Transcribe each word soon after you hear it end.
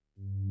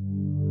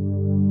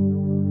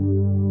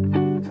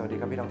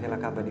เทระ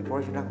การบันทึกพระว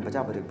จนะของพระเจ้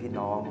ามาถึงพี่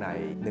น้องใน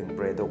1เป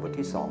โตรบท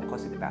ที่2ข้อ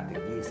18ถึ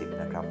ง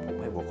20นะครับผม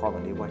ให้หัวข้อวั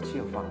นนี้ว่าเ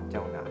ชื่อฟังเจ้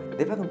านายใน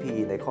พระคัมภี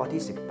ร์ในข้อ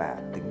ที่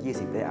18ถึง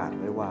20ได้อ่าน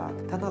ไว้ว่า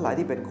ท่านทั้งหลาย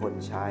ที่เป็นคน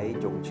ใช้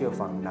จงเชื่อ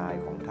ฟังนาย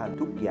ของท่าน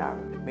ทุกอย่าง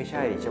ไม่ใ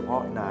ช่เฉพา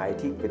ะนาย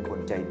ที่เป็นคน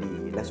ใจดี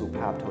และสุภ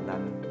าพเท่านั้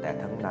นแต่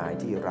ทั้งนาย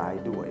ที่ร้าย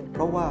ด้วยเพ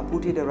ราะว่าผู้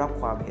ที่ได้รับ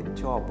ความเห็น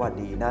ชอบว่า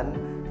ดีนั้น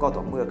ก็ต่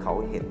อเมื่อเขา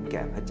เห็นแ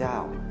ก่พระเจ้า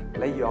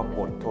และยอม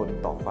อดทน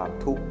ต่อความ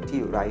ทุกข์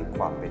ที่ไร้ค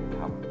วามเป็นธ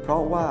รรมเพรา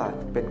ะว่า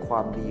เป็นคว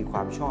ามดีคว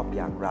ามชอบอ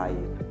ย่างไร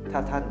ถ้า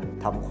ท่าน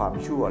ทำความ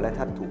ชั่วและ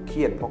ท่านถูกเ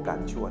ฆี่ยนเพราะกา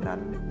รชั่วนั้น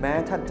แม้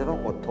ท่านจะต้อง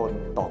อดทน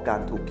ต่อการ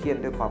ถูกเฆี่ยน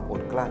ด้วยความอ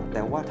ดกลั้นแ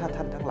ต่ว่าถ้า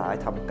ท่านทั้งหลาย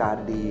ทำการ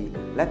ดี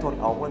และทน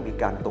เอาเมื่อมี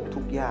การตกทุ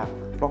กข์ยาก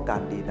เพราะกา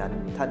รดีนั้น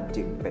ท่าน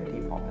จึงเป็น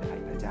ที่พอพระทั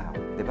ยพระเจ้า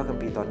ในพระคัม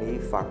ภีร์ตอนนี้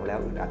ฟังแล้ว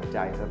อึดอัดใจ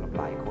สำหรับ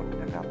หลายคน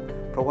นะครับ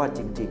เพราะว่าจ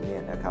ริงๆเนี่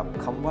ยนะครับ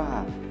คำว่า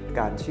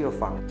การเชื่อ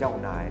ฟังเจ้า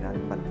นายนั้น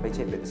มันไม่ใ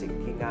ช่เป็นสิ่ง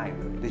ที่ง่ายเ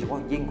ลยโดยเฉพาะ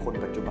ยิ่งคน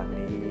ปัจจุบัน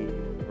นี้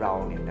เรา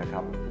เนี่ยนะค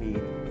รับมี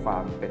ควา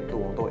มเป็น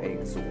ตัวเอง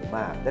สูงม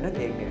ากดังนั้น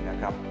เองเนี่ยนะ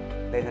ครับ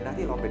ในฐานะ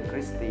ที่เราเป็นค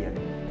ริสเตียน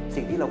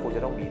สิ่งที่เราควรจ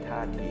ะต้องมีท่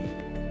าที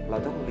เรา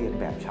ต้องเรียน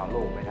แบบชาวโล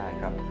กไม่ได้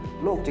ครับ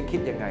โลกจะคิด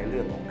ยังไงเ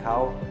รื่องของเขา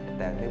แ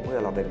ต่เมื่อ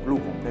เราเป็นลู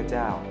กของพระเ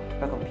จ้า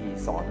พระคัมภีร์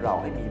สอนเรา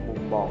ให้มีมุ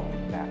มมองอี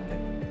กแบบหนึ่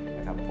งน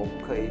ะครับผม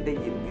เคยได้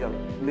ยินเ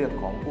รื่อง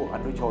ของพวกอ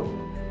นุชน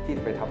ที่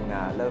ไปทำง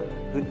านแล้ว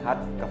ฮึดฮัด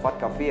กระฟัด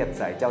กระเฟียดใ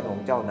ส่เ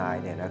จ้านาย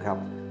เนี่ยนะครับ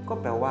ก็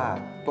แปลว่า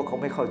พวกเขา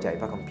ไม่เข้าใจ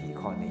พระคัมภีร์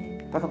ข้อนี้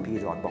พระคัมภีร์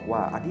สอนบอกว่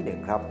าอันที่หนึ่ง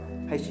ครับ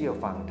ให้เชื่อ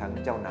ฟังทั้ง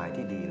เจ้านาย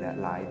ที่ดีและ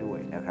ร้ายด้วย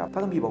นะครับพร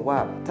ะคัมภีร์บอกว่า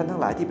ท่านทั้ง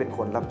หลายที่เป็นค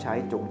นรับใช้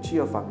จงเชื่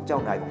อฟังเจ้า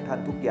นายของท่าน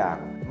ทุกอย่าง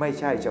ไม่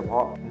ใช่เฉพา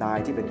ะนาย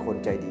ที่เป็นคน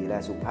ใจดีและ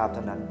สุภาพเ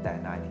ท่านั้นแต่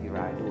นายที่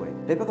ร้ายด้วย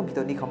ในพระคัมภีร์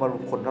ตัวนี้คำว่า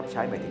คนรับใ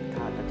ช้หมายถึงท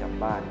าสประจ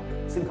ำบ้าน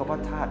ซึ่งคำว่า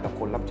ทาสกับ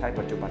คนรับใช้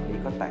ปัจจุบันนี้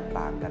ก็แตก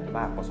ต่างกันม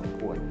ากพอสม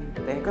ควร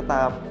แต่ก็ต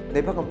ามใน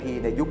พระคัมภี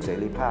ร์ในยุคเส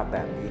รีภาพแบ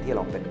บนี้ที่เร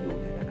าเป็นอยู่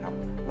เนี่ยนะครับ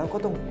เราก็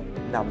ต้อง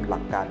นำหลั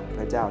กการของ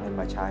พระเจ้า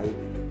มาใช้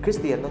คริส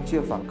เตียนต้องเชื่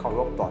อฟังเคา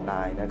รพต่อน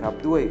ายนะครับ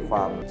ด้วยคว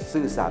าม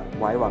ซื่อสัตย์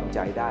ไว้วางใจ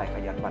ได้ข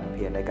ยันหมั่นเ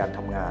พียรในการท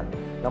ำงาน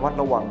ระมัด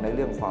ระวังในเ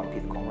รื่องความผิ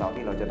ดของเรา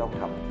ที่เราจะต้อง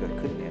ทำเกิด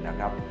ขึ้นเนี่ยนะ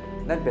ครับ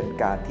นั่นเป็น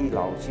การที่เ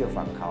ราเชื่อ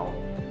ฟังเขา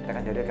แต่กา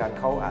รเดียวกัน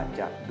เขาอาจ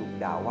จะดุ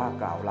ด่าว่า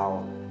กล่าวเรา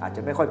อาจจ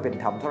ะไม่ค่อยเป็น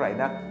ธรรมเท่าไหร่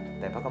นัก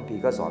แต่พระคัมภี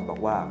ร์ก็สอนบอก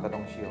ว่าก็ต้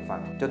องเชื่อฟั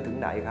งจนถึง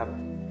ไหนครับ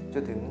จ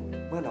นถึง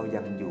เมื่อเรา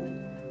ยังอยู่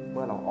เ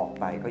มื่อเราออก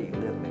ไปก็อีก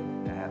เรื่องหนึ่ง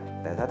นะฮะ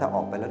แต่ถ้าอ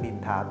อกไปแล้วนิน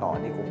ทาต่อ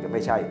นี่คงจะไ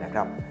ม่ใช่นะค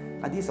รับ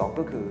อันที่2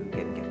ก็คือเ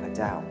ห็นแก่พระเ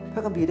จ้าพร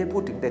ะคัมภีร์ได้พู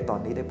ดถึงในตอน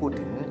นี้ได้พูด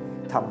ถึง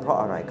ทำเพราะ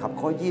อะไรครับ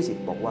ข้อ20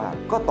บอกว่า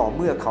ก็ต่อเ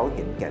มื่อเขาเ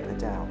ห็นแก่พระ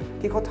เจ้า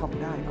ที่เขาท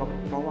ำได้ก็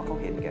เพราะว่าเขา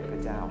เห็นแก่พร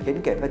ะเจ้าเห็น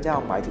แก่พระเจ้า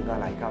หมายถึงอะ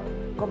ไรครับ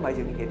ก็หมาย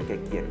ถึงเห็นแก่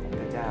เกียรติของ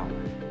พระเจ้า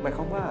หมายค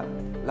วามว่า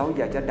เราอ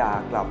ยากจะด่า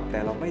กลับแต่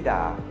เราไม่ด่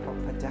าเพราะ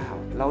พระเจ้า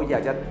เราอยา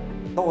กจะ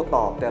โต้ต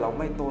อบแต่เรา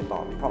ไม่โต้ต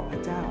อบเพราะพร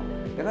ะเจ้า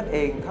ดังนั้นเอ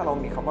งถ้าเรา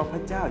มีคำว่าพร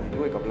ะเจ้าอยู่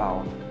ด้วยกับเรา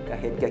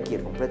เห็นแก่เกียร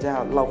ติของพระเจ้า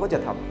เราก็จะ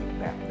ทำอีก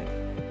แบบหนึ่ง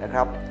นะค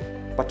รับ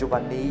ปัจจุบั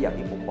นนี้อย่าง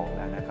ที่ผมบอกแ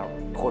ล้วนะครับ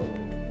คน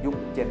ยุค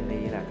เจน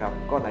นี้นะครับ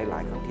ก็หลา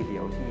ยครั้งทีเดี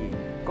ยวที่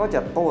ก็จะ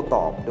โต้ต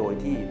อบโดย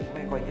ที่ไ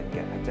ม่ค่อยเห็นแ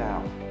ก่พระเจ้า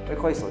ไม่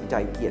ค่อยสนใจ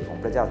เกียรติของ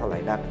พระเจ้าเท่าไหร่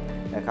นัก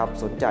นะครับ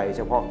สนใจเ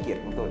ฉพาะเกียรติ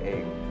ของตัวเอ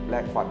งและ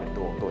ความเป็น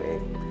ตัวของตัวเอง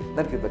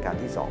นั่นคือประการ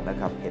ที่2นะ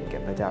ครับเห็นแก่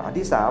พระเจ้าอัน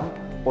ที่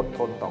3อดท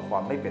นต่อควา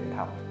มไม่เป็นธร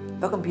รม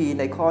พระคัมภีร์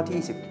ในข้อ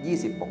ที่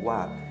20บอกว่า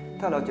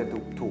ถ้าเราจะ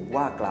ถูก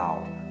ว่ากล่าว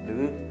หรื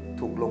อ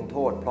ถูกลงโท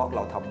ษเพราะเร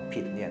าทำ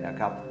ผิดเนี่ยนะ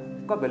ครับ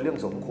ก็เป็นเรื่อง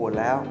สมควร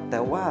แล้วแต่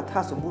ว่าถ้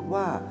าสมมุติ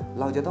ว่า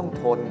เราจะต้อง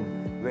ทน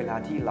เวลา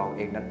ที่เราเ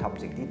องนั้นท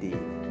ำสิ่งที่ดี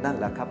นั่น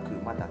แหละครับคือ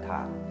มาตรฐ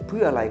านเพื่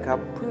ออะไรครับ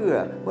เพื่อ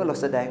เมื่อเรา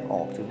แสดงอ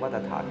อกถึงมาต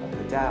รฐานของพ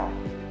ระเจ้า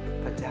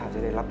พระเจ้าจะ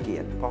ได้รับเกีย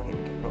รติเพราะเห็น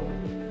แก่พระอง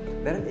ค์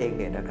ดังนั้นเอง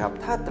เนี่ยนะครับ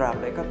ถ้าตราบ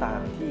ใดก็ตาม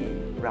ที่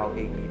เราเอ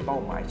งมีเป้า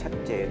หมายชัด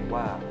เจน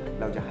ว่า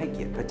เราจะให้เ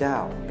กียรติพระเจ้า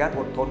การอ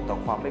ดทนต่อ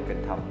ความไม่เป็น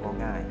ธรรมก็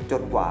ง่ายจ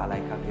นกว่าอะไร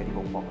ครับอย่างที่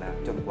ผมบอกแล้ว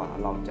จนกว่า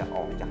เราจะอ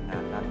อกจากงา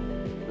นนั้น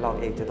เรา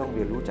เองจะต้องเ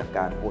รียนรู้จากก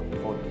ารอด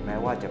ทนแม้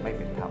ว่าจะไม่เ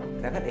ป็นธรรม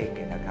ดังนั้นเองเ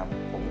นี่ยนะครับ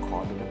ผมขอ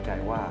หนุนน้ำใจ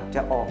ว่าจ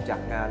ะออกจาก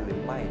งานหรื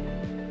อไม่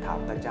ถาม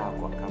พระเจ้า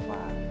ก่อนครับว่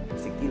า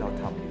สิ่งที่เรา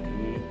ทำอยู่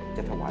นี้จ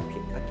ะถวายเพี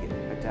ยงพระเกียร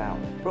ติพระเจ้า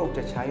พระองค์จ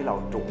ะใช้เรา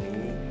ตรง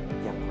นี้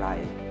อย่างไร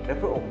และ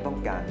พระองค์ต้อง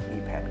การมี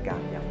แผนกา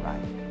รอย่างไร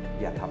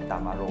อย่าทำตา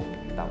มอารมณ์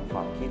ตามคว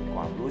ามคิดค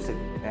วามรู้สึก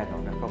แน่นอ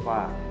นนะครับว่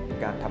า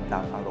การทำตา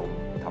มอารมณ์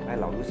ทำให้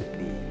เรารู้สึก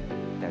ดี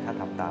แต่ถ้า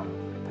ทำตาม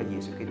พระเย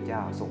ซูคริสต์เจ้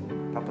าทรง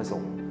พระประส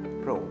งค์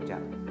พระองค์จะ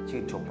ชื่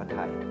นชมพระ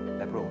ทัยแ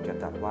ละพระองค์จะ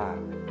ตรัสว่า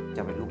จ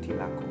ะเป็นลูกที่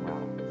รักของเรา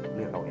เ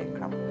ลือกเอาเอง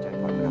ครับใจ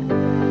พรครั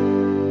บ